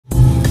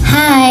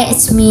Hi,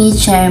 it's me,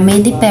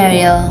 Chermy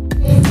Diperio.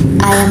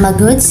 I am a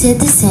good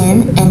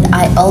citizen and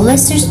I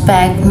always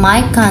respect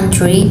my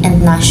country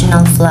and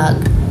national flag.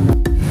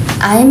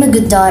 I am a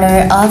good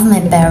daughter of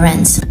my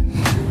parents,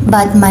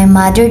 but my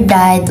mother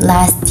died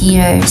last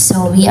year,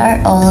 so we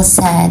are all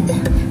sad.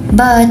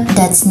 But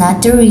that's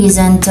not the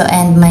reason to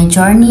end my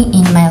journey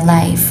in my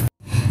life.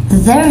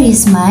 There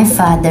is my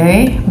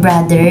father,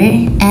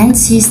 brother, and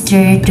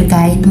sister to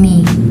guide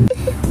me.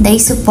 They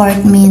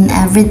support me in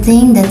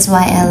everything, that's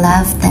why I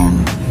love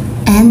them.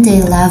 And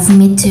they love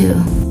me too.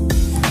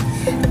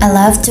 I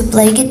love to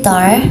play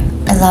guitar,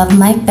 I love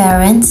my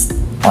parents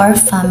or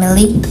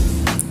family,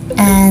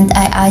 and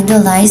I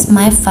idolize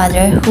my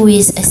father who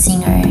is a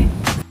singer.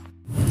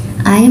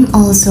 I am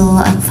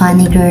also a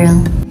funny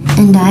girl,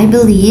 and I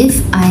believe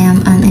I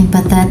am an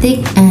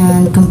empathetic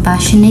and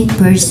compassionate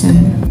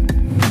person.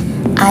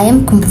 I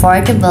am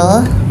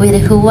comfortable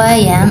with who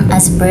I am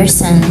as a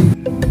person.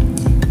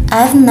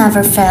 I've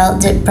never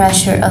felt the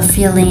pressure of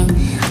feeling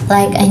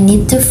like I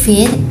need to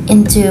fit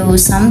into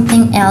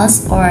something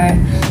else or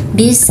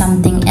be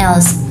something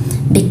else,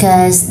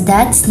 because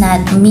that's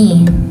not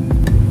me.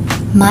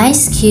 My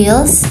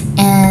skills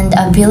and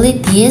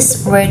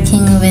abilities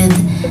working with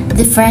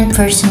different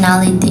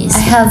personalities.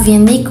 I have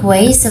unique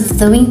ways of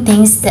doing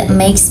things that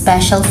make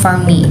special for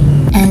me,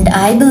 and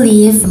I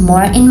believe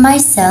more in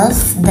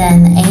myself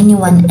than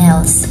anyone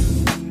else.